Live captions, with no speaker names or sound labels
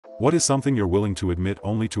What is something you're willing to admit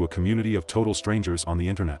only to a community of total strangers on the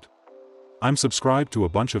internet? I'm subscribed to a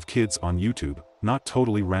bunch of kids on YouTube, not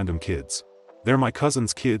totally random kids. They're my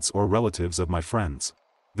cousins' kids or relatives of my friends.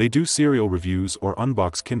 They do cereal reviews or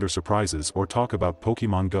unbox Kinder Surprises or talk about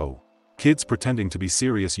Pokemon Go. Kids pretending to be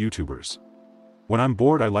serious YouTubers. When I'm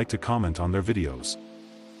bored I like to comment on their videos.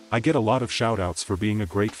 I get a lot of shoutouts for being a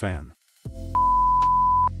great fan.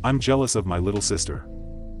 I'm jealous of my little sister.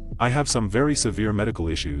 I have some very severe medical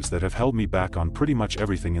issues that have held me back on pretty much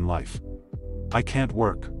everything in life. I can't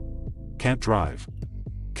work. Can't drive.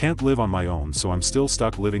 Can't live on my own, so I'm still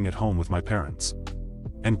stuck living at home with my parents.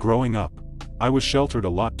 And growing up, I was sheltered a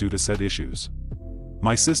lot due to said issues.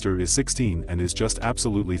 My sister is 16 and is just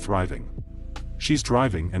absolutely thriving. She's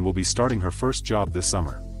driving and will be starting her first job this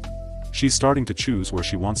summer. She's starting to choose where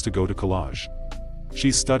she wants to go to college.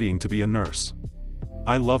 She's studying to be a nurse.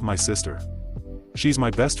 I love my sister. She's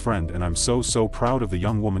my best friend and I'm so proud of the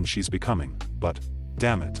young woman she's becoming, but,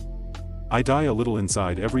 damn it. I die a little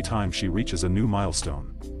inside every time she reaches a new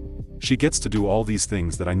milestone. She gets to do all these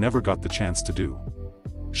things that I never got the chance to do.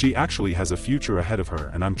 She actually has a future ahead of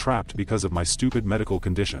her and I'm trapped because of my stupid medical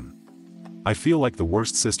condition. I feel like the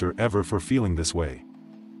worst sister ever for feeling this way.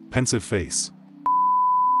 Pensive face.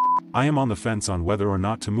 I am on the fence on whether or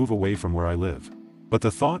not to move away from where I live. But the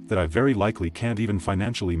thought that I very likely can't even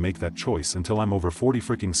financially make that choice until I'm over 40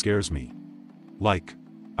 freaking scares me. Like,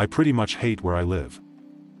 I pretty much hate where I live.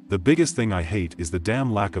 The biggest thing I hate is the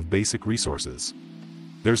damn lack of basic resources.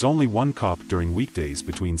 There's only one cop during weekdays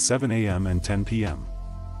between 7 a.m. and 10 p.m.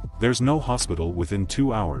 There's no hospital within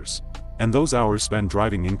 2 hours. And those hours spent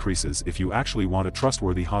driving increases if you actually want a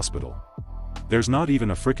trustworthy hospital. There's not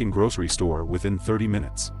even a freaking grocery store within 30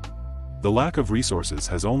 minutes. The lack of resources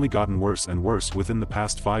has only gotten worse and worse within the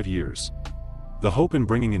past 5 years. The hope in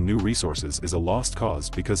bringing in new resources is a lost cause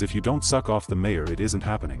because if you don't suck off the mayor it isn't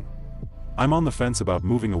happening. I'm on the fence about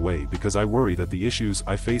moving away because I worry that the issues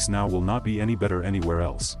I face now will not be any better anywhere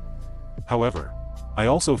else. However, I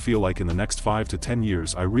also feel like in the next 5 to 10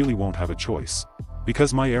 years I really won't have a choice.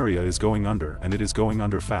 Because my area is going under and it is going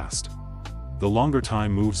under fast. The longer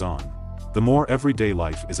time moves on, the more everyday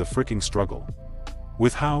life is a freaking struggle.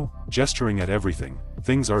 With how, gesturing at everything,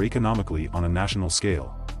 things are economically on a national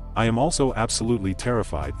scale. I am also absolutely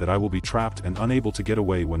terrified that I will be trapped and unable to get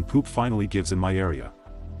away when poop finally gives in my area.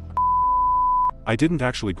 I didn't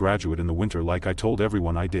actually graduate in the winter like I told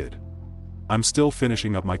everyone I did. I'm still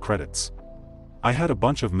finishing up my credits. I had a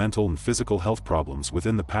bunch of mental and physical health problems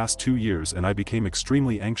within the past 2 years and I became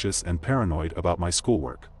extremely anxious and paranoid about my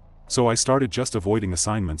schoolwork. So I started just avoiding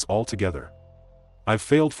assignments altogether. I've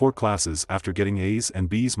failed 4 classes after getting A's and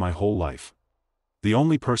B's my whole life. The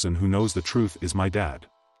only person who knows the truth is my dad.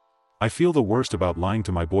 I feel the worst about lying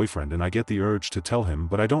to my boyfriend and I get the urge to tell him,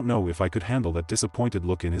 but I don't know if I could handle that disappointed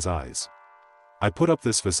look in his eyes. I put up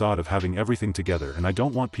this facade of having everything together and I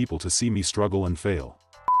don't want people to see me struggle and fail.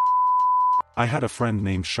 I had a friend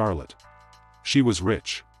named Charlotte. She was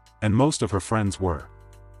rich. And most of her friends were.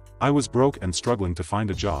 I was broke and struggling to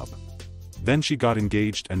find a job. Then she got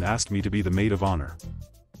engaged and asked me to be the maid of honor.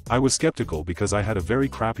 I was skeptical because I had a very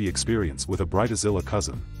crappy experience with a Bridezilla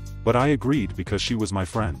cousin. But I agreed because she was my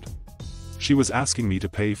friend. She was asking me to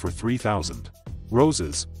pay for 3,000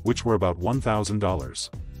 roses, which were about $1,000,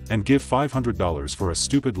 and give $500 for a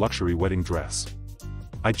stupid luxury wedding dress.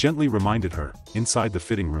 I gently reminded her, inside the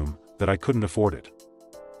fitting room, that I couldn't afford it.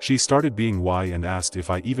 She started being why and asked if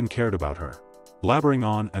I even cared about her, blabbering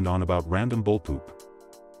on and on about random bullpoop.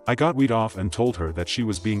 I got weed off and told her that she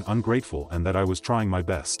was being ungrateful and that I was trying my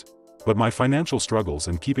best. But my financial struggles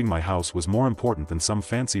and keeping my house was more important than some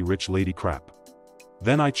fancy rich lady crap.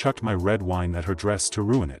 Then I chucked my red wine at her dress to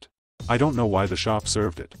ruin it. I don't know why the shop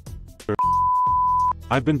served it.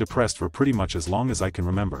 I've been depressed for pretty much as long as I can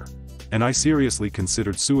remember. And I seriously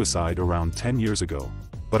considered suicide around 10 years ago.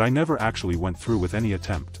 But I never actually went through with any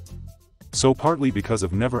attempt. So partly because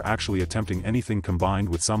of never actually attempting anything combined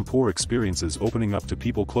with some poor experiences opening up to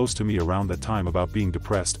people close to me around that time about being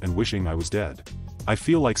depressed and wishing I was dead. I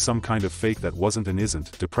feel like some kind of fake that wasn't and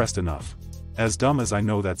isn't depressed enough. As dumb as I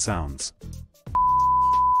know that sounds.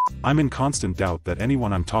 I'm in constant doubt that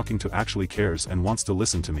anyone I'm talking to actually cares and wants to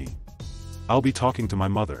listen to me. I'll be talking to my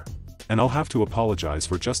mother. And I'll have to apologize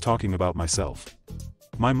for just talking about myself.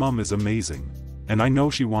 My mom is amazing. And I know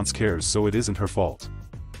she wants cares, so it isn't her fault.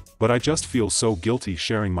 But I just feel so guilty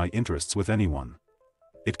sharing my interests with anyone.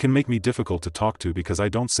 It can make me difficult to talk to because I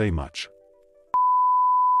don't say much.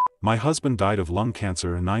 My husband died of lung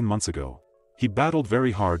cancer 9 months ago. He battled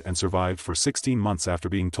very hard and survived for 16 months after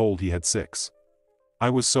being told he had 6.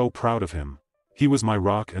 I was so proud of him. He was my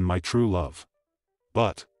rock and my true love.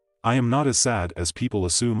 But I am not as sad as people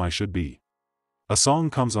assume I should be. A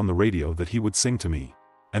song comes on the radio that he would sing to me,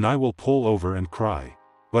 and I will pull over and cry.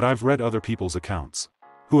 But I've read other people's accounts,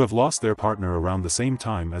 who have lost their partner around the same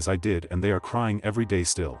time as I did, and they are crying every day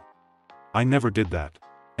still. I never did that,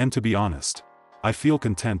 and to be honest, I feel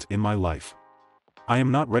content in my life. I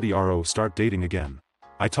am not ready to start dating again.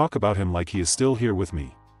 I talk about him like he is still here with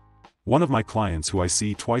me. One of my clients who I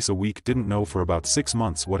see twice a week didn't know for about 6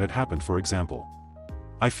 months what had happened, for example.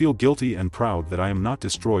 I feel guilty and proud that I am not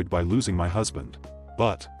destroyed by losing my husband.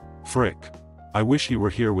 But, frick, I wish he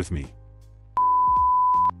were here with me.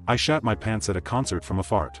 I shat my pants at a concert from a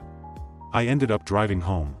fart. I ended up driving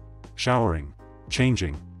home, showering,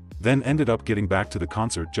 changing, then ended up getting back to the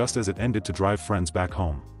concert just as it ended to drive friends back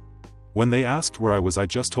home. When they asked where I was, I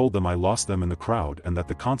just told them I lost them in the crowd and that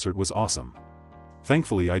the concert was awesome.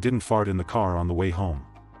 Thankfully I didn't fart in the car on the way home.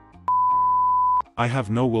 I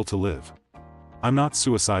have no will to live. I'm not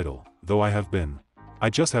suicidal, though I have been. I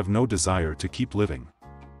just have no desire to keep living.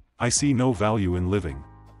 I see no value in living,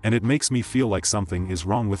 and it makes me feel like something is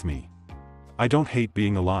wrong with me. I don't hate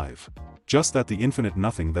being alive, just that the infinite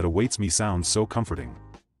nothing that awaits me sounds so comforting.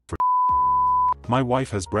 My wife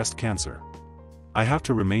has breast cancer. I have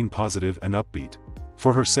to remain positive and upbeat.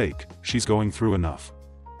 For her sake, she's going through enough.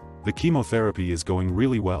 The chemotherapy is going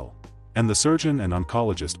really well, and the surgeon and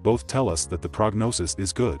oncologist both tell us that the prognosis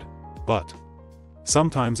is good. But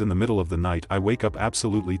sometimes in the middle of the night I wake up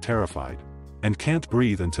absolutely terrified, and can't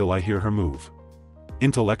breathe until I hear her move.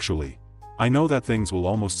 Intellectually, I know that things will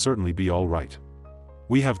almost certainly be all right.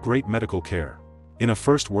 We have great medical care, in a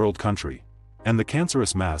first world country, and the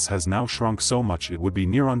cancerous mass has now shrunk so much it would be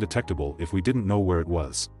near undetectable if we didn't know where it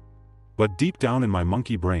was. But deep down in my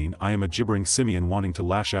monkey brain I am a gibbering simian wanting to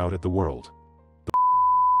lash out at the world.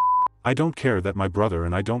 I don't care that my brother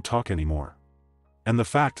and I don't talk anymore. And the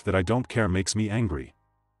fact that I don't care makes me angry.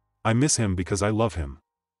 I miss him because I love him.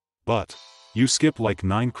 But you skipped like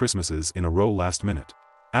 9 Christmases in a row last minute,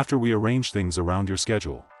 after we arranged things around your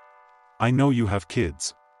schedule. I know you have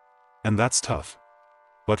kids. And that's tough.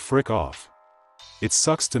 But frick off. It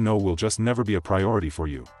sucks to know we'll just never be a priority for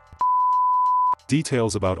you.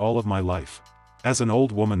 Details about all of my life. As an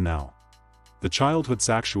old woman now. The childhood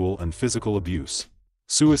sexual and physical abuse,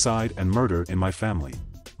 suicide and murder in my family,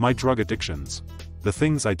 my drug addictions, the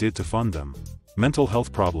things I did to fund them, mental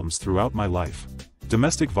health problems throughout my life,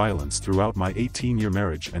 domestic violence throughout my 18-year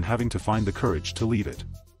marriage and having to find the courage to leave it.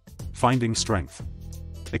 Finding strength.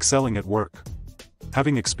 Excelling at work.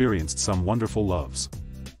 Having experienced some wonderful loves.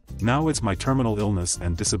 Now it's my terminal illness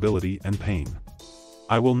and disability and pain.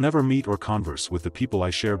 I will never meet or converse with the people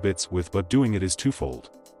I share bits with, but doing it is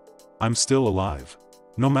twofold. I'm still alive.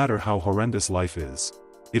 No matter how horrendous life is,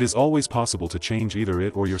 it is always possible to change either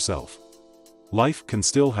it or yourself. Life can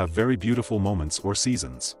still have very beautiful moments or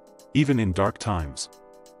seasons, even in dark times.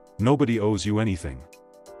 Nobody owes you anything.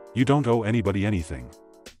 You don't owe anybody anything.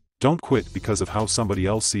 Don't quit because of how somebody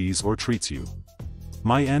else sees or treats you.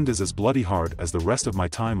 My end is as bloody hard as the rest of my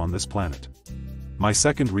time on this planet. My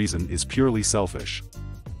second reason is purely selfish.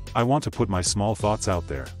 I want to put my small thoughts out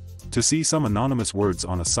there, to see some anonymous words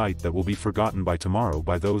on a site that will be forgotten by tomorrow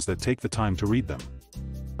by those that take the time to read them.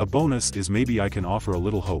 A bonus is maybe I can offer a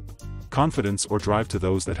little hope, confidence or drive to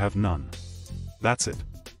those that have none. That's it.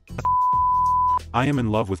 I am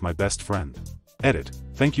in love with my best friend. Edit.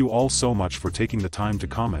 Thank you all so much for taking the time to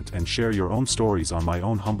comment and share your own stories on my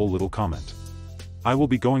own humble little comment. I will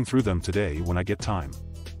be going through them today when I get time.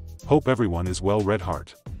 Hope everyone is well read.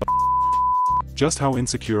 Heart. Just how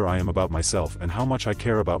insecure I am about myself and how much I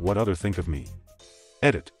care about what others think of me.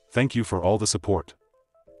 Edit. Thank you for all the support.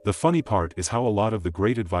 The funny part is how a lot of the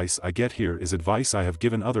great advice I get here is advice I have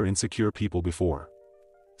given other insecure people before.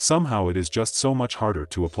 Somehow it is just so much harder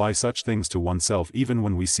to apply such things to oneself even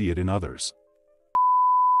when we see it in others.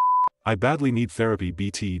 I badly need therapy.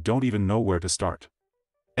 BT don't even know where to start.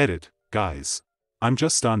 Edit. Guys. I'm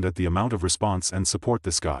just stunned at the amount of response and support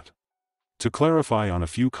this got. To clarify on a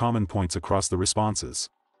few common points across the responses.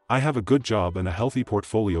 I have a good job and a healthy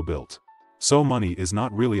portfolio built. So money is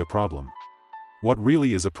not really a problem. What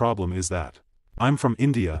really is a problem is that I'm from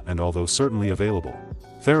India, and although certainly available,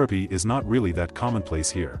 therapy is not really that commonplace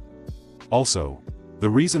here. Also, the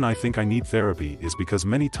reason I think I need therapy is because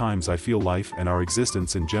many times I feel life and our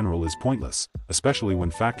existence in general is pointless, especially when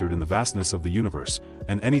factored in the vastness of the universe,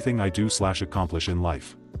 and anything I do/accomplish in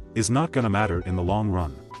life is not gonna matter in the long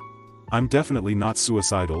run. I'm definitely not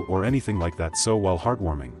suicidal or anything like that, so while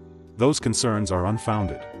heartwarming, those concerns are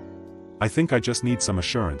unfounded. I think I just need some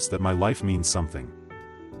assurance that my life means something.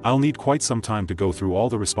 I'll need quite some time to go through all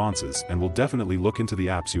the responses and will definitely look into the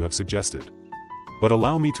apps you have suggested. But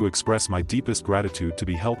allow me to express my deepest gratitude to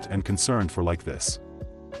be helped and concerned for like this.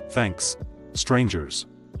 Thanks, strangers.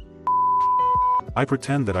 I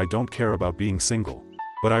pretend that I don't care about being single,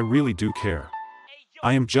 but I really do care.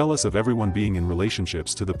 I am jealous of everyone being in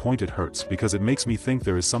relationships to the point it hurts because it makes me think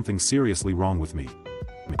there is something seriously wrong with me.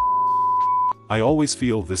 I always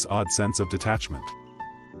feel this odd sense of detachment.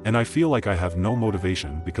 And I feel like I have no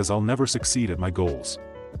motivation because I'll never succeed at my goals.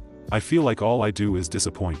 I feel like all I do is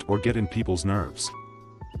disappoint or get in people's nerves.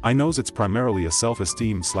 I knows it's primarily a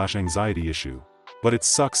self-esteem/anxiety issue, but it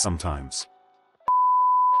sucks sometimes.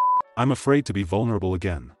 I'm afraid to be vulnerable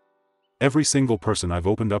again. Every single person I've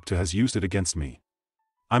opened up to has used it against me.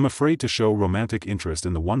 I'm afraid to show romantic interest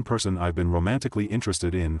in the one person I've been romantically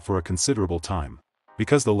interested in for a considerable time.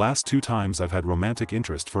 Because the last 2 times I've had romantic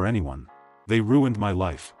interest for anyone, they ruined my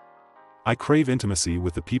life. I crave intimacy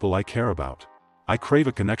with the people I care about. I crave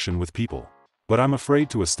a connection with people. But I'm afraid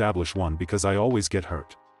to establish one because I always get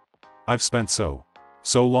hurt. I've spent so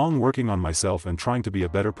long working on myself and trying to be a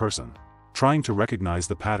better person, trying to recognize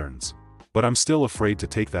the patterns. But I'm still afraid to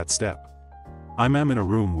take that step. I'm in a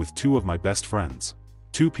room with 2 of my best friends.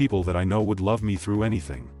 2 people that I know would love me through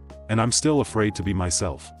anything. And I'm still afraid to be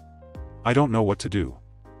myself. I don't know what to do.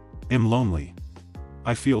 I'm lonely.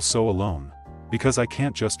 I feel so alone. Because I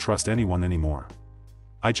can't just trust anyone anymore.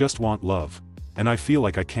 I just want love. And I feel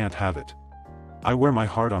like I can't have it. I wear my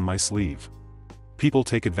heart on my sleeve. People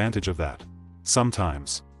take advantage of that.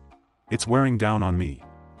 Sometimes. It's wearing down on me.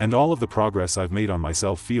 And all of the progress I've made on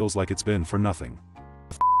myself feels like it's been for nothing.